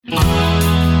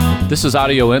This is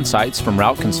Audio Insights from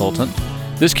Route Consultant.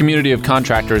 This community of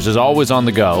contractors is always on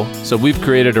the go, so we've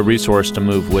created a resource to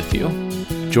move with you.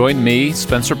 Join me,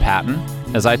 Spencer Patton,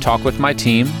 as I talk with my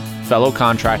team, fellow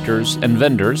contractors, and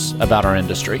vendors about our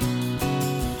industry.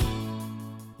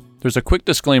 There's a quick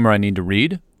disclaimer I need to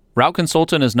read. Route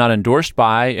Consultant is not endorsed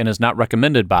by and is not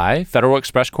recommended by Federal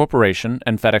Express Corporation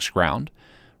and FedEx Ground.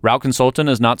 Route Consultant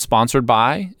is not sponsored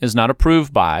by, is not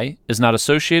approved by, is not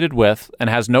associated with, and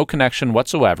has no connection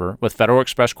whatsoever with Federal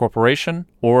Express Corporation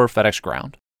or FedEx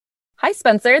Ground. Hi,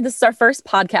 Spencer. This is our first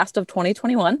podcast of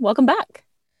 2021. Welcome back.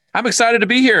 I'm excited to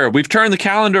be here. We've turned the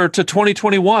calendar to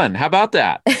 2021. How about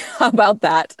that? How about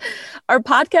that? Our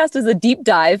podcast is a deep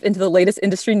dive into the latest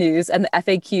industry news and the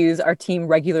FAQs our team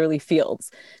regularly fields.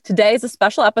 Today is a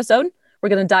special episode. We're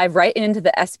going to dive right into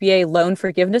the SBA loan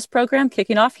forgiveness program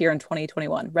kicking off here in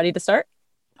 2021. Ready to start?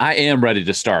 I am ready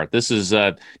to start. This is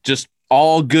just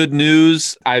all good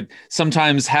news. I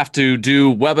sometimes have to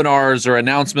do webinars or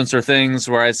announcements or things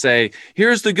where I say,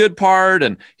 here's the good part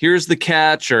and here's the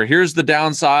catch or here's the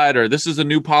downside or this is a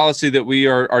new policy that we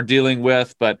are dealing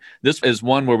with. But this is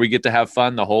one where we get to have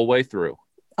fun the whole way through.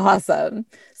 Awesome.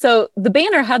 So the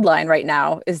banner headline right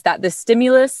now is that the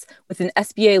stimulus with an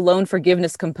SBA loan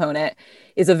forgiveness component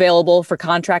is available for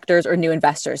contractors or new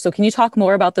investors. So can you talk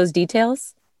more about those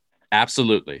details?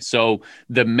 Absolutely. So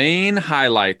the main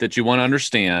highlight that you want to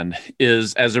understand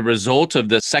is as a result of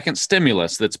the second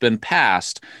stimulus that's been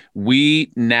passed,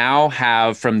 we now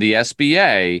have from the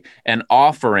SBA an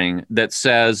offering that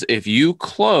says if you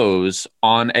close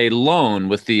on a loan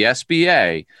with the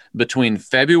SBA between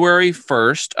February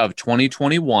 1st of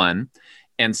 2021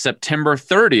 and September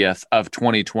 30th of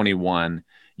 2021,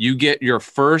 you get your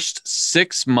first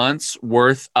 6 months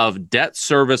worth of debt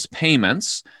service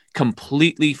payments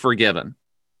completely forgiven.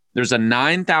 There's a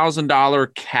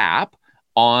 $9,000 cap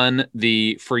on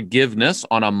the forgiveness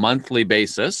on a monthly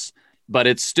basis, but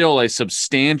it's still a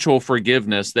substantial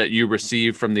forgiveness that you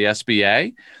receive from the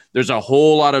SBA. There's a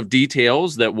whole lot of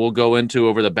details that we'll go into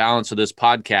over the balance of this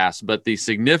podcast, but the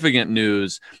significant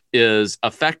news is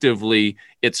effectively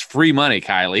it's free money,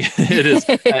 Kylie. It is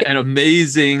an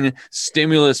amazing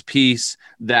stimulus piece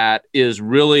that is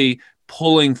really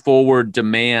pulling forward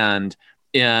demand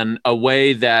in a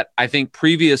way that I think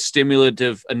previous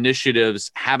stimulative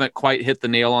initiatives haven't quite hit the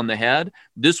nail on the head.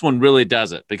 This one really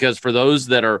does it, because for those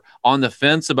that are on the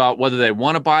fence about whether they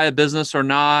want to buy a business or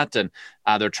not, and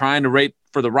they're trying to rate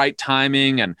for the right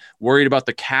timing and worried about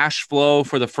the cash flow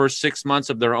for the first 6 months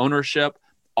of their ownership,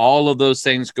 all of those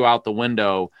things go out the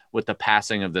window with the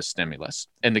passing of this stimulus.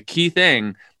 And the key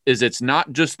thing is it's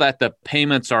not just that the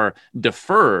payments are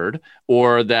deferred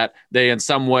or that they in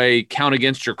some way count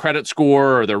against your credit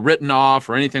score or they're written off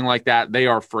or anything like that. They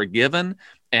are forgiven,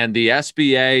 and the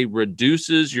SBA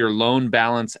reduces your loan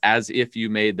balance as if you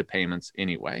made the payments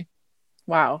anyway.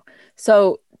 Wow.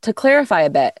 So to clarify a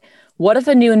bit, what if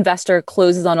a new investor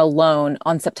closes on a loan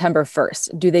on September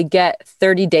 1st? Do they get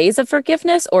 30 days of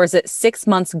forgiveness, or is it 6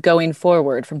 months going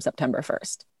forward from September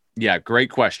 1st? Yeah, great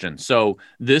question. So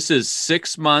this is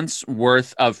 6 months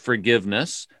worth of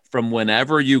forgiveness from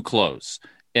whenever you close.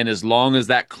 And as long as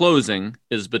that closing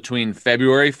is between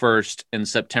February 1st and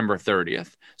September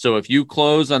 30th. So if you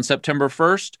close on September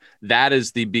 1st, that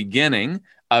is the beginning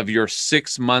of your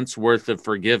 6 months worth of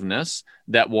forgiveness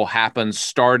that will happen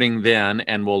starting then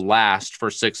and will last for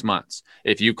 6 months.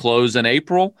 If you close in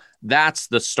April, that's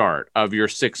the start of your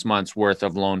 6 months worth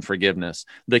of loan forgiveness.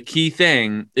 The key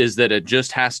thing is that it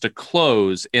just has to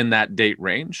close in that date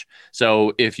range.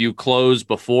 So if you close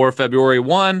before February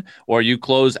 1 or you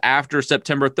close after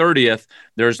September 30th,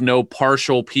 there's no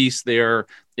partial piece there.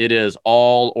 It is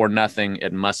all or nothing.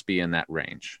 It must be in that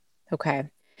range. Okay.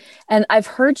 And I've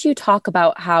heard you talk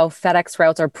about how FedEx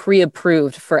routes are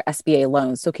pre-approved for SBA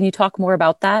loans. So can you talk more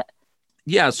about that?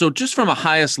 Yeah. So just from a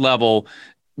highest level,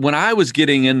 when I was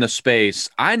getting in the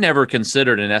space, I never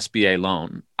considered an SBA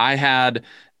loan. I had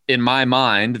in my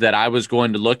mind that I was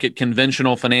going to look at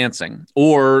conventional financing,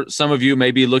 or some of you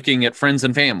may be looking at friends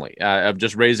and family of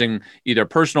just raising either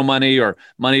personal money or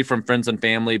money from friends and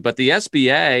family. But the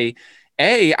SBA,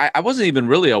 I wasn't even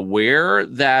really aware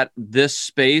that this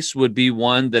space would be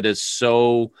one that is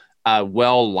so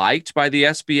well liked by the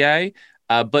SBA.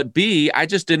 But B, I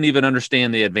just didn't even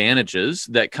understand the advantages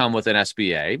that come with an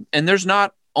SBA. And there's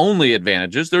not only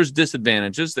advantages, there's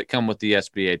disadvantages that come with the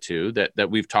SBA too, that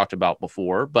we've talked about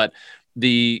before. But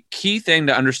the key thing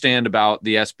to understand about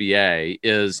the SBA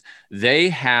is they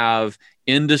have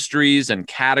industries and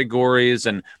categories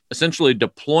and essentially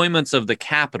deployments of the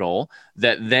capital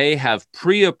that they have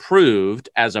pre-approved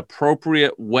as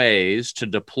appropriate ways to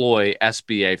deploy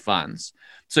SBA funds.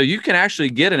 So you can actually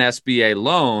get an SBA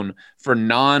loan for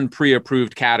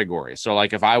non-pre-approved categories. So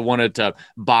like if I wanted to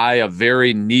buy a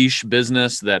very niche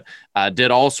business that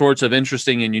did all sorts of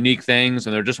interesting and unique things,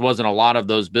 and there just wasn't a lot of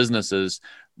those businesses,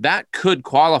 that could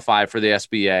qualify for the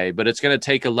SBA, but it's going to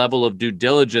take a level of due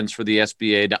diligence for the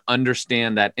SBA to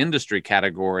understand that industry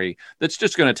category. That's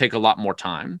just going to take a lot more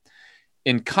time.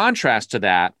 In contrast to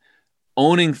that,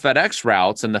 owning FedEx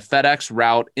routes and the FedEx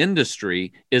route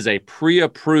industry is a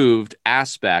pre-approved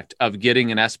aspect of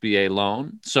getting an SBA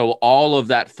loan. So all of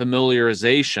that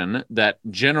familiarization that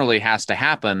generally has to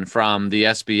happen from the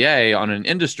SBA on an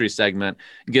industry segment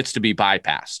gets to be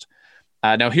bypassed.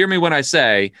 Now, hear me when I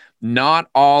say not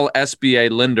all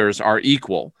SBA lenders are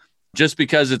equal. Just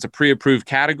because it's a pre-approved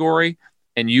category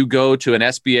and you go to an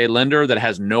SBA lender that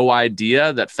has no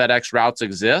idea that FedEx routes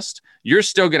exist, you're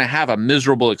still going to have a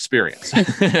miserable experience.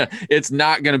 It's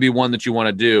not going to be one that you want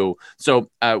to do. So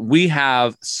we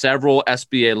have several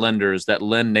SBA lenders that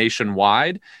lend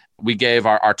nationwide. We gave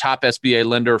our top SBA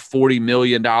lender $40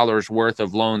 million worth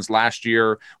of loans last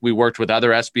year. We worked with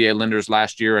other SBA lenders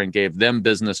last year and gave them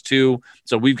business too.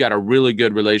 So we've got a really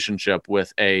good relationship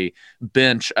with a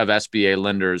bench of SBA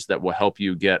lenders that will help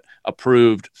you get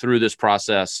approved through this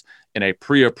process in a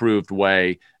pre-approved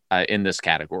way in this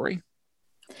category.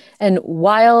 And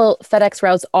while FedEx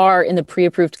routes are in the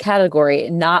pre-approved category,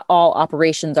 not all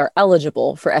operations are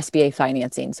eligible for SBA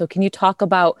financing. So can you talk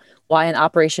about why an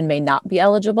operation may not be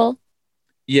eligible?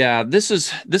 Yeah, this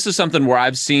is something where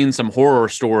I've seen some horror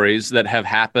stories that have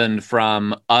happened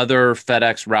from other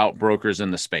FedEx route brokers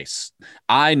in the space.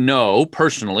 I know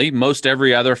personally most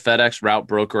every other FedEx route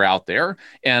broker out there,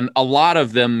 and a lot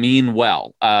of them mean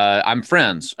well. I'm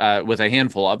friends with a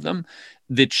handful of them.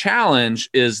 The challenge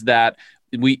is that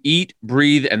we eat,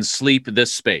 breathe, and sleep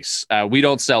this space. We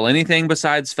don't sell anything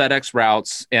besides FedEx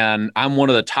routes, and I'm one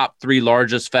of the top 3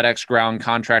 largest FedEx ground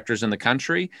contractors in the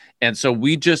country. And so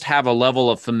we just have a level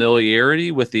of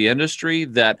familiarity with the industry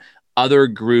that other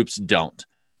groups don't.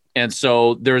 And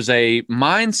so there's a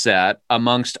mindset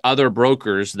amongst other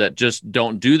brokers that just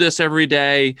don't do this every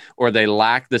day, or they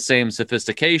lack the same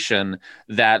sophistication,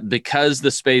 that because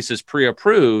the space is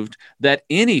pre-approved, that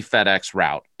any FedEx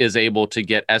route is able to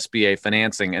get SBA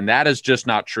financing. And that is just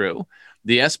not true.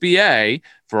 The SBA,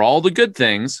 for all the good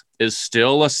things, is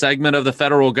still a segment of the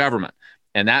federal government.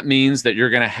 And that means that you're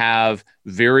going to have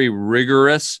very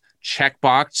rigorous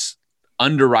checkbox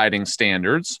underwriting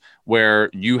standards where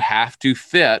you have to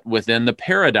fit within the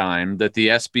paradigm that the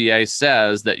SBA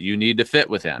says that you need to fit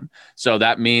within. So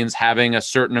that means having a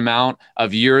certain amount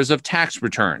of years of tax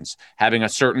returns, having a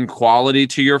certain quality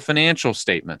to your financial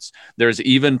statements. There's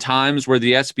even times where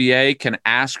the SBA can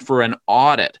ask for an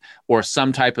audit or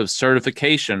some type of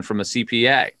certification from a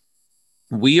CPA.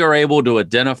 We are able to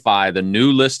identify the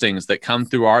new listings that come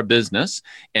through our business,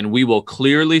 and we will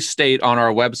clearly state on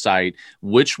our website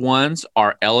which ones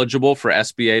are eligible for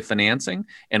SBA financing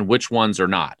and which ones are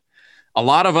not. A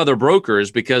lot of other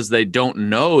brokers, because they don't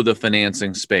know the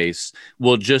financing space,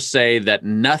 will just say that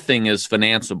nothing is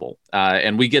financeable.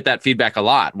 And we get that feedback a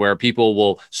lot, where people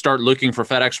will start looking for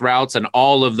FedEx routes and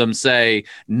all of them say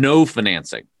no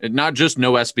financing, not just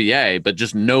no SBA, but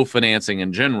just no financing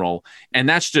in general. And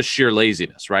that's just sheer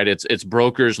laziness, right? It's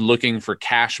brokers looking for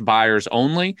cash buyers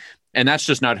only. And that's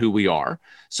just not who we are.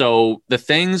 So the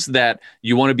things that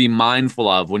you want to be mindful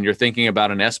of when you're thinking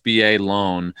about an SBA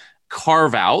loan,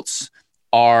 carve-outs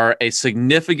are a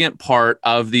significant part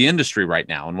of the industry right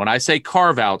now. And when I say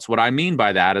carve-outs, what I mean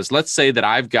by that is, let's say that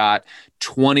I've got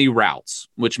 20 routes,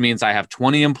 which means I have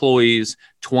 20 employees,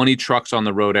 20 trucks on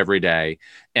the road every day,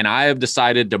 and I have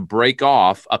decided to break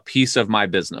off a piece of my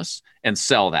business and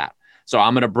sell that. So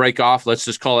I'm going to break off, let's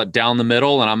just call it down the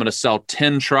middle, and I'm going to sell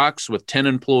 10 trucks with 10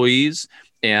 employees,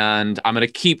 and I'm going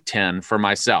to keep 10 for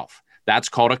myself. That's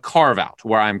called a carve out,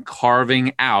 where I'm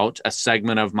carving out a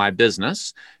segment of my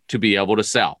business to be able to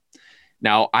sell.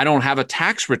 Now, I don't have a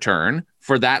tax return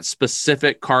for that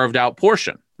specific carved out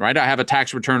portion, right? I have a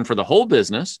tax return for the whole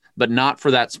business, but not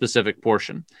for that specific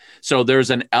portion. So there's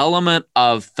an element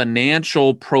of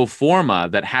financial pro forma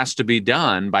that has to be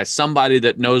done by somebody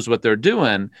that knows what they're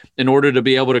doing in order to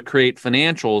be able to create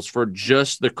financials for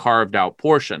just the carved out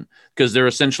portion, because they're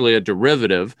essentially a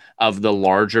derivative of the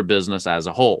larger business as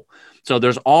a whole. So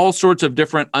there's all sorts of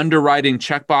different underwriting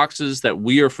checkboxes that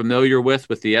we are familiar with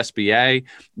the SBA.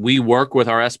 We work with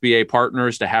our SBA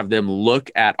partners to have them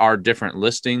look at our different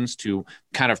listings to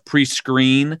kind of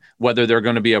pre-screen whether they're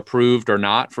going to be approved or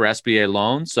not for SBA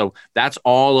loans. So that's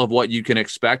all of what you can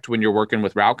expect when you're working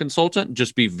with Route Consultant.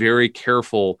 Just be very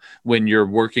careful when you're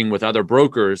working with other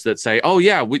brokers that say, oh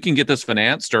yeah, we can get this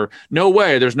financed, or no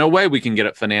way, there's no way we can get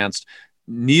it financed.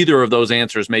 neither of those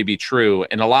answers may be true.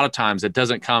 And a lot of times it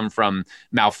doesn't come from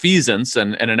malfeasance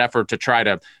and an effort to try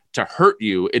to hurt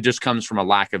you. It just comes from a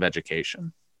lack of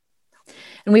education.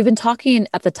 And we've been talking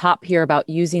at the top here about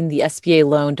using the SBA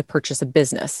loan to purchase a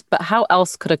business, but how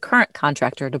else could a current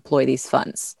contractor deploy these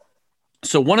funds?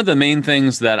 So one of the main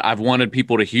things that I've wanted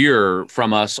people to hear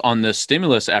from us on this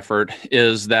stimulus effort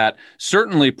is that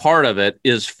certainly part of it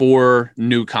is for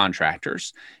new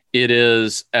contractors. It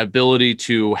is ability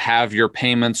to have your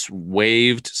payments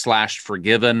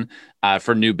waived/forgiven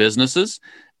for new businesses.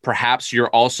 Perhaps you're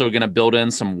also going to build in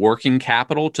some working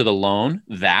capital to the loan.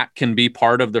 That can be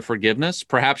part of the forgiveness.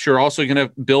 Perhaps you're also going to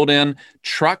build in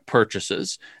truck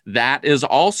purchases. That is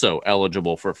also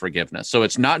eligible for forgiveness. So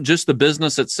it's not just the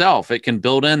business itself. It can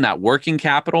build in that working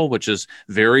capital, which is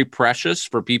very precious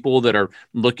for people that are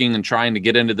looking and trying to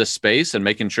get into this space and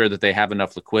making sure that they have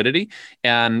enough liquidity.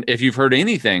 And if you've heard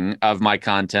anything of my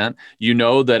content, you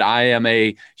know that I am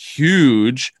a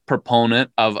huge proponent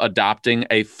of adopting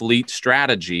a fleet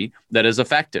strategy that is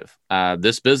effective.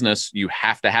 This business, you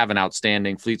have to have an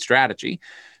outstanding fleet strategy.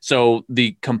 So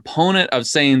the component of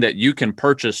saying that you can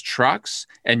purchase trucks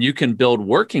and you can build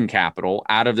working capital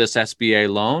out of this SBA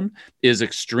loan is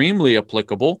extremely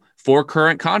applicable for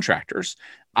current contractors.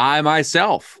 I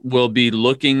myself will be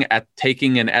looking at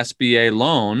taking an SBA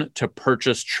loan to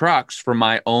purchase trucks for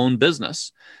my own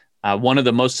business. One of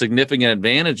the most significant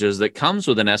advantages that comes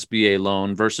with an SBA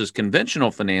loan versus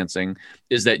conventional financing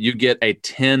is that you get a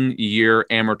 10-year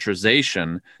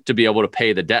amortization to be able to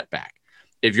pay the debt back.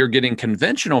 If you're getting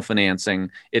conventional financing,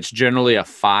 it's generally a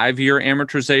 5-year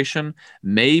amortization,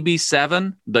 maybe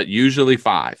 7, but usually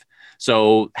 5.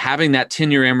 So having that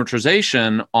 10-year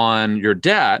amortization on your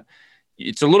debt,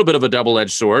 it's a little bit of a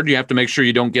double-edged sword. You have to make sure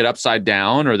you don't get upside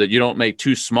down or that you don't make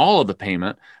too small of a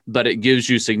payment, but it gives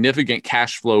you significant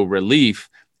cash flow relief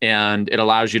and it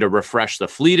allows you to refresh the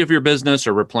fleet of your business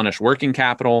or replenish working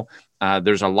capital.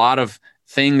 There's a lot of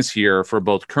things here for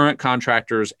both current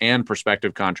contractors and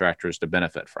prospective contractors to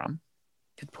benefit from.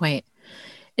 Good point.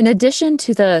 In addition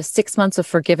to the 6 months of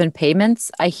forgiven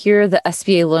payments, I hear the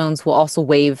SBA loans will also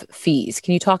waive fees.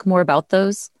 Can you talk more about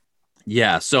those?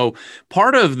 Yeah. So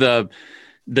part of the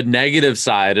negative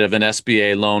side of an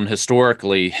SBA loan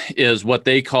historically is what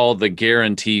they call the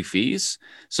guarantee fees.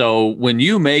 So when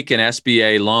you make an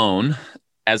SBA loan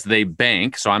as the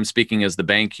bank, so I'm speaking as the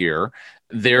bank here,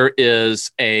 there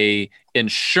is a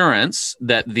insurance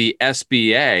that the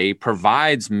SBA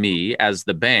provides me as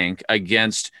the bank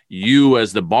against you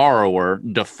as the borrower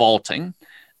defaulting.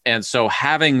 And so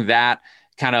having that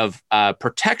kind of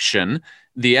protection,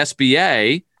 the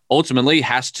SBA ultimately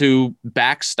has to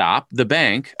backstop the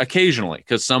bank occasionally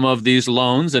because some of these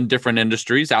loans in different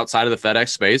industries outside of the FedEx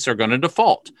space are going to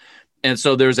default. And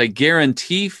so there's a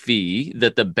guarantee fee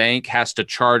that the bank has to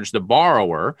charge the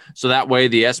borrower. So that way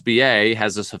the SBA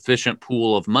has a sufficient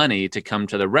pool of money to come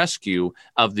to the rescue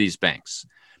of these banks.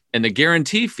 And the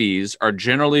guarantee fees are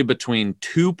generally between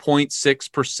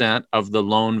 2.6% of the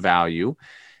loan value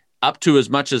up to as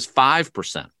much as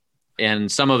 5%.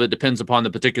 And some of it depends upon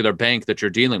the particular bank that you're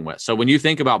dealing with. So when you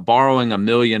think about borrowing $1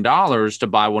 million to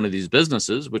buy one of these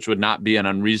businesses, which would not be an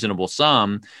unreasonable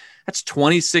sum, that's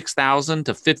 $26,000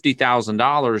 to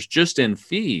 $50,000 just in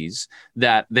fees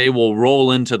that they will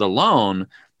roll into the loan.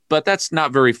 But that's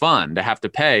not very fun to have to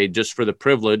pay just for the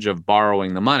privilege of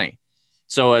borrowing the money.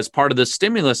 So as part of the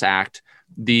Stimulus Act,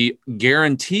 the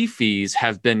guarantee fees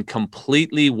have been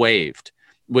completely waived,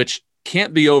 which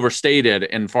can't be overstated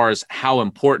as far as how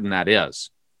important that is.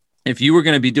 If you were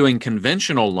going to be doing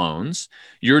conventional loans,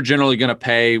 you're generally going to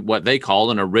pay what they call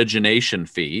an origination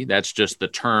fee. That's just the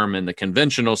term in the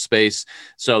conventional space.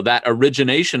 So that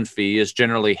origination fee is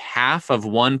generally half of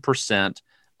 1%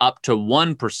 up to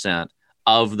 1%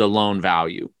 of the loan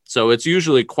value. So it's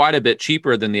usually quite a bit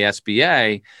cheaper than the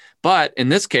SBA. But in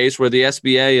this case, where the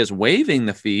SBA is waiving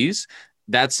the fees,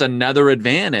 that's another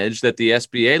advantage that the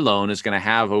SBA loan is going to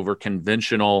have over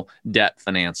conventional debt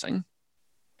financing.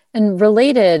 And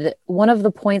related, one of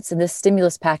the points in this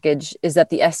stimulus package is that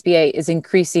the SBA is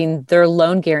increasing their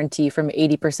loan guarantee from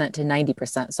 80% to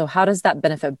 90%. So how does that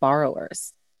benefit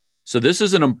borrowers? So this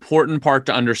is an important part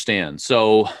to understand.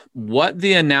 So what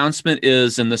the announcement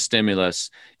is in the stimulus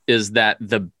is that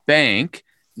the bank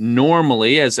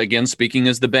normally, as again, speaking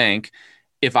as the bank,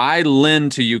 if I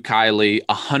lend to you, Kylie,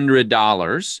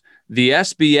 $100, the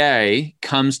SBA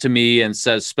comes to me and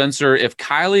says, Spencer, if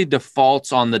Kylie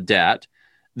defaults on the debt,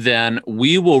 then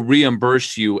we will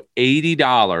reimburse you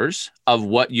 $80 of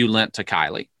what you lent to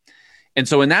Kylie. And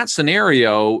so in that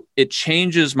scenario, it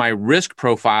changes my risk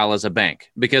profile as a bank.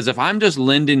 Because if I'm just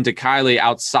lending to Kylie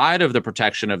outside of the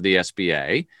protection of the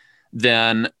SBA,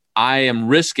 then I am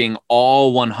risking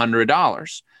all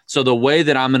 $100. So the way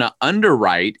that I'm going to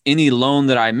underwrite any loan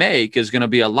that I make is going to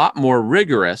be a lot more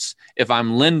rigorous if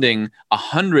I'm lending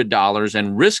 $100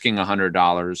 and risking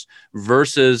 $100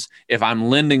 versus if I'm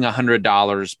lending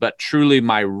 $100, but truly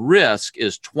my risk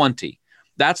is 20.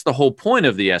 That's the whole point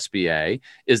of the SBA.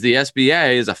 The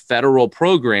SBA is a federal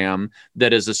program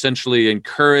that is essentially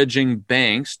encouraging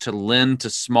banks to lend to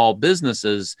small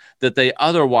businesses that they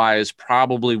otherwise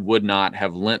probably would not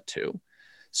have lent to.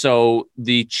 So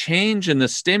the change in the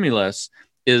stimulus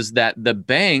is that the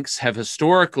banks have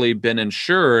historically been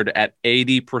insured at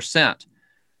 80%.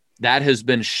 That has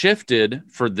been shifted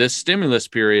for this stimulus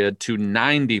period to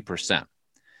 90%.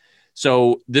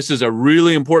 So this is a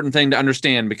really important thing to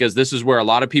understand, because this is where a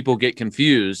lot of people get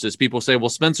confused, as people say, well,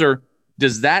 Spencer,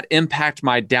 does that impact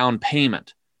my down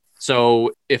payment?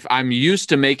 So if I'm used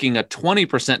to making a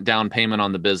 20% down payment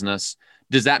on the business,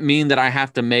 does that mean that I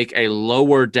have to make a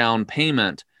lower down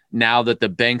payment now that the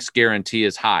bank's guarantee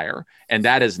is higher? And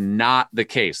that is not the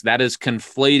case. That is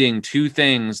conflating two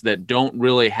things that don't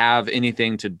really have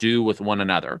anything to do with one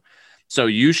another. So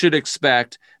you should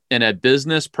expect in a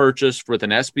business purchase with an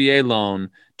SBA loan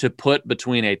to put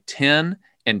between a 10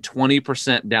 and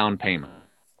 20% down payment.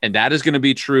 And that is going to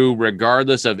be true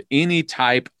regardless of any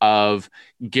type of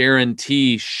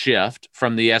guarantee shift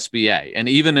from the SBA. And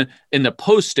even in the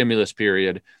post-stimulus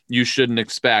period, you shouldn't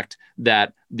expect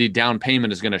that the down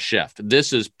payment is going to shift.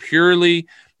 This is purely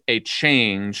a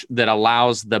change that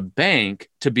allows the bank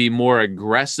to be more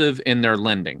aggressive in their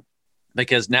lending.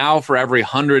 Because now for every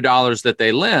 $100 that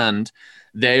they lend,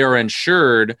 they are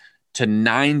insured to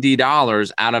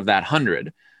 $90 out of that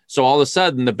 100. So all of a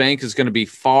sudden, the bank is going to be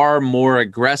far more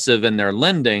aggressive in their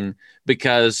lending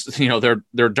because,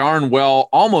 they're darn well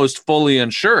almost fully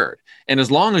insured. And as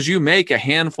long as you make a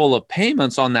handful of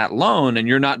payments on that loan and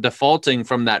you're not defaulting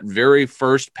from that very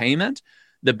first payment,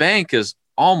 the bank is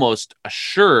almost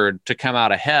assured to come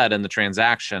out ahead in the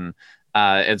transaction.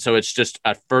 And so it's just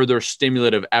a further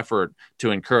stimulative effort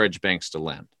to encourage banks to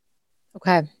lend.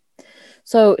 Okay.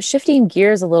 So shifting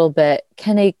gears a little bit,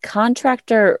 can a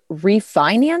contractor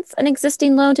refinance an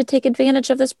existing loan to take advantage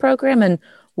of this program? And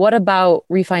what about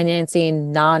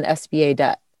refinancing non-SBA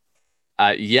debt?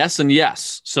 Yes and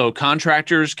yes. So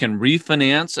contractors can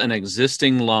refinance an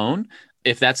existing loan.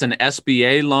 If that's an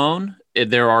SBA loan,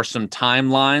 there are some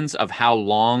timelines of how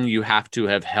long you have to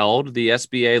have held the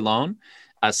SBA loan.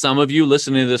 Some of you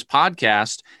listening to this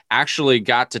podcast actually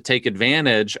got to take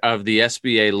advantage of the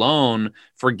SBA loan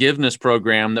forgiveness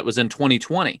program that was in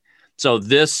 2020. So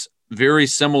this very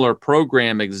similar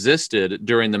program existed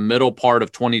during the middle part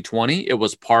of 2020. It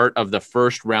was part of the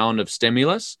first round of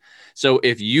stimulus. So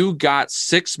if you got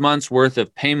 6 months worth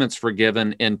of payments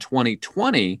forgiven in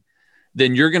 2020,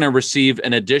 then you're going to receive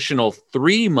an additional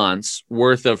 3 months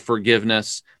worth of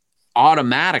forgiveness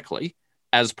automatically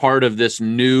as part of this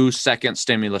new second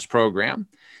stimulus program.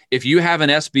 If you have an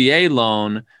SBA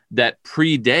loan that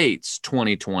predates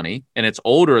 2020 and it's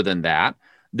older than that,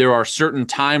 there are certain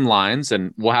timelines,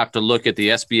 and we'll have to look at the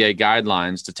SBA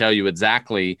guidelines to tell you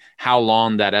exactly how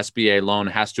long that SBA loan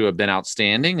has to have been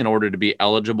outstanding in order to be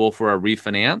eligible for a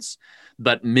refinance.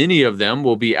 But many of them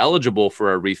will be eligible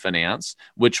for a refinance,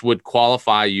 which would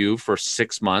qualify you for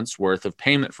 6 months worth of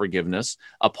payment forgiveness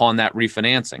upon that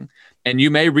refinancing. And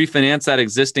you may refinance that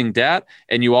existing debt,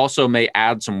 and you also may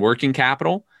add some working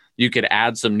capital. You could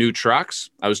add some new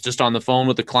trucks. I was just on the phone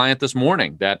with a client this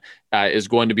morning that is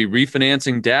going to be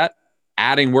refinancing debt,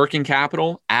 adding working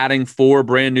capital, adding 4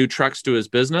 brand new trucks to his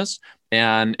business,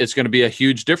 and it's going to be a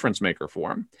huge difference maker for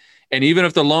him. And even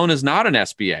if the loan is not an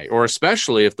SBA, or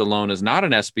especially if the loan is not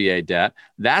an SBA debt,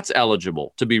 that's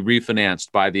eligible to be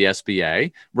refinanced by the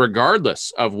SBA,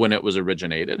 regardless of when it was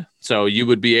originated. So you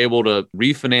would be able to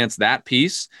refinance that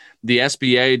piece. The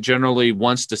SBA generally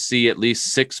wants to see at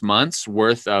least 6 months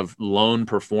worth of loan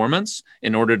performance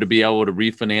in order to be able to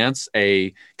refinance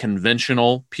a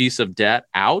conventional piece of debt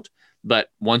out. But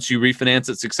once you refinance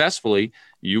it successfully,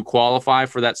 you qualify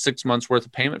for that 6 months worth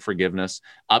of payment forgiveness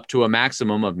up to a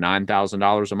maximum of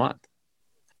 $9,000 a month.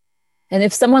 And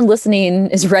if someone listening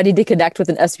is ready to connect with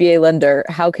an SBA lender,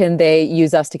 how can they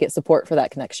use us to get support for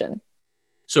that connection?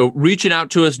 So reaching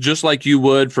out to us just like you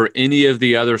would for any of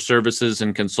the other services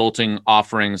and consulting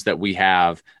offerings that we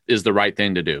have is the right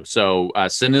thing to do. So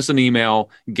send us an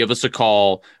email, give us a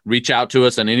call, reach out to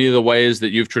us in any of the ways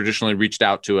that you've traditionally reached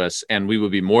out to us, and we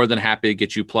would be more than happy to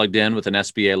get you plugged in with an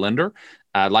SBA lender.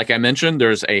 Like I mentioned,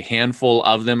 there's a handful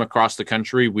of them across the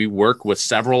country. We work with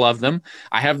several of them.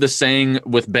 I have this saying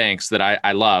with banks that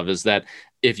I love is that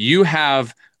if you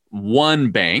have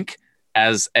one bank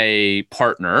as a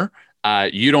partner,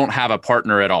 you don't have a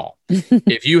partner at all.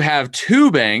 If you have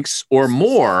two banks or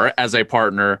more as a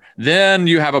partner, then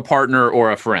you have a partner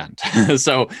or a friend.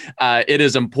 So it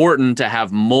is important to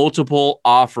have multiple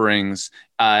offerings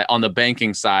on the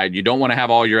banking side. You don't want to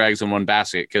have all your eggs in one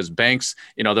basket, because banks,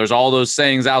 there's all those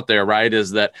sayings out there, right?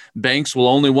 Is that banks will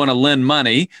only want to lend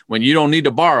money when you don't need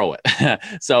to borrow it.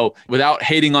 So without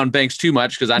hating on banks too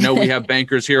much, because I know we have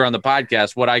bankers here on the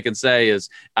podcast, what I can say is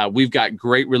we've got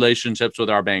great relationships with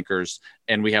our bankers,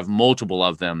 and we have multiple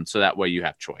of them. So that way you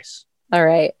have choice. All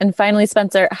right. And finally,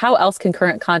 Spencer, how else can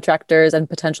current contractors and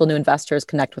potential new investors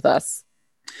connect with us?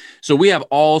 So we have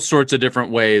all sorts of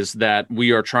different ways that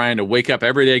we are trying to wake up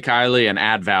every day, Kylie, and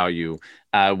add value.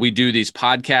 We do these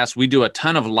podcasts. We do a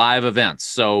ton of live events.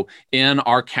 So in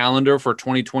our calendar for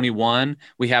 2021,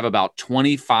 we have about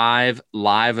 25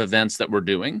 live events that we're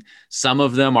doing. Some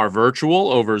of them are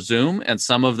virtual over Zoom, and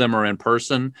some of them are in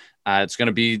person. It's going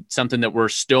to be something that we're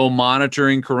still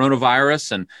monitoring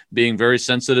coronavirus and being very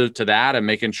sensitive to that and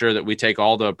making sure that we take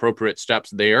all the appropriate steps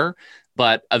there.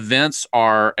 But events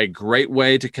are a great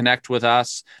way to connect with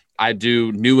us. I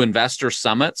do new investor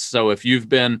summits. So if you've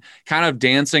been kind of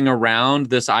dancing around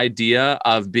this idea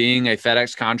of being a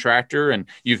FedEx contractor and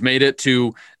you've made it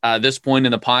to this point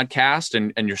in the podcast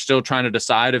and you're still trying to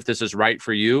decide if this is right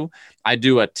for you, I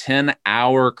do a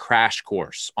 10-hour crash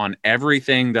course on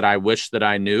everything that I wish that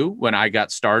I knew when I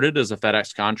got started as a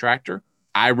FedEx contractor.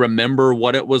 I remember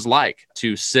what it was like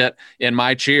to sit in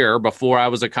my chair before I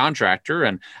was a contractor,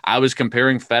 and I was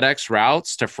comparing FedEx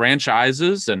routes to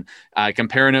franchises and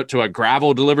comparing it to a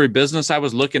gravel delivery business I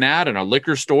was looking at, and a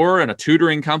liquor store and a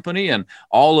tutoring company and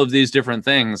all of these different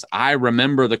things. I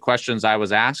remember the questions I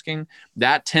was asking.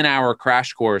 That 10-hour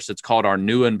crash course, it's called our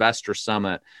New Investor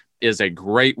Summit, is a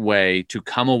great way to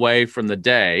come away from the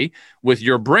day with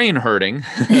your brain hurting,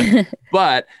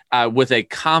 but with a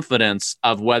confidence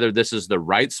of whether this is the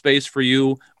right space for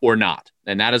you or not.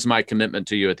 And that is my commitment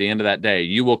to you at the end of that day.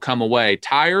 You will come away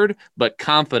tired, but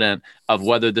confident of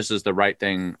whether this is the right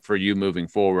thing for you moving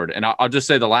forward. And I'll just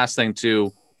say the last thing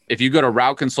too. If you go to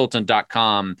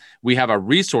routeconsultant.com, we have a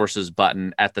resources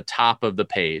button at the top of the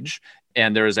page.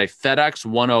 And there is a FedEx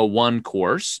 101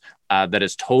 course that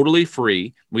is totally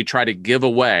free. We try to give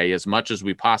away as much as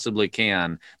we possibly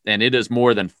can. And it is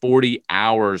more than 40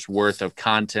 hours worth of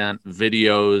content,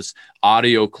 videos,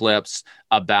 audio clips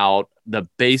about the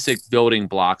basic building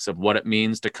blocks of what it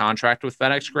means to contract with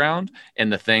FedEx Ground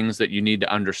and the things that you need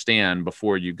to understand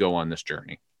before you go on this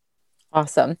journey.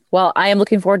 Awesome. Well, I am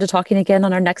looking forward to talking again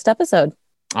on our next episode.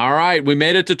 All right, we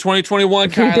made it to 2021,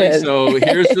 Kylie. So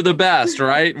here's to the best,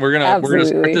 right? We're gonna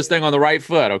start this thing on the right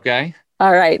foot, okay?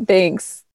 All right, thanks.